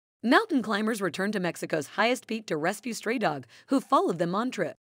Mountain climbers returned to Mexico's highest peak to rescue stray dog who followed them on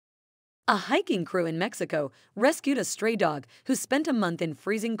trip. A hiking crew in Mexico rescued a stray dog who spent a month in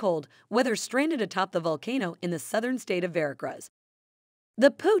freezing cold weather stranded atop the volcano in the southern state of Veracruz. The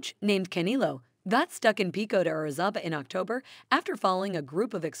pooch, named Canelo, got stuck in Pico de Orizaba in October after following a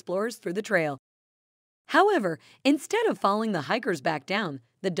group of explorers through the trail. However, instead of following the hikers back down,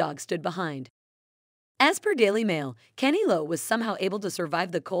 the dog stood behind. As per Daily Mail, Canelo was somehow able to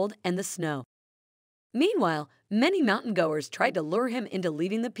survive the cold and the snow. Meanwhile, many mountain goers tried to lure him into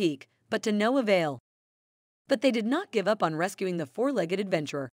leaving the peak, but to no avail. But they did not give up on rescuing the four-legged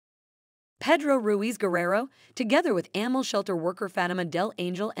adventurer. Pedro Ruiz Guerrero, together with animal shelter worker Fatima del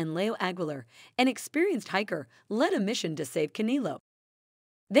Angel and Leo Aguilar, an experienced hiker, led a mission to save Canelo.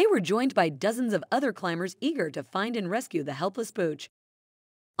 They were joined by dozens of other climbers eager to find and rescue the helpless pooch.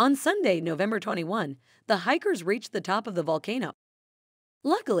 On Sunday, November 21, the hikers reached the top of the volcano.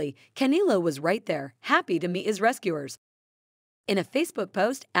 Luckily, Canelo was right there, happy to meet his rescuers. In a Facebook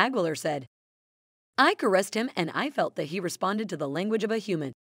post, Aguilar said, "I caressed him and I felt that he responded to the language of a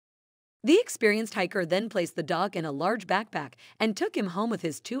human." The experienced hiker then placed the dog in a large backpack and took him home with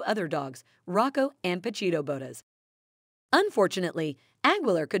his two other dogs, Rocco and Pachito Botas. Unfortunately,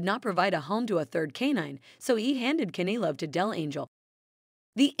 Aguilar could not provide a home to a third canine, so he handed Canelo to Del Angel.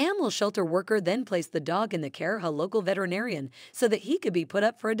 The animal shelter worker then placed the dog in the care of a local veterinarian so that he could be put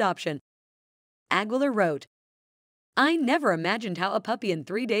up for adoption. Aguilar wrote, "I never imagined how a puppy in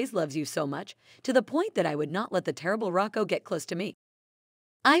 3 days loves you so much, to the point that I would not let the terrible Rocco get close to me.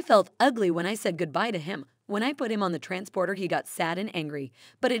 I felt ugly when I said goodbye to him. When I put him on the transporter, he got sad and angry,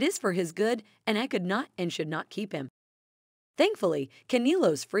 but it is for his good, and I could not and should not keep him." Thankfully,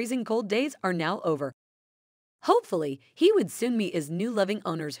 Canelo's freezing cold days are now over. Hopefully, he would soon meet his new loving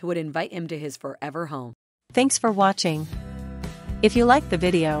owners who would invite him to his forever home. Thanks for watching. If you liked the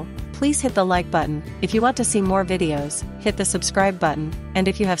video, please hit the like button. If you want to see more videos, hit the subscribe button, and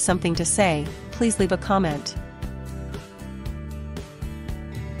if you have something to say, please leave a comment.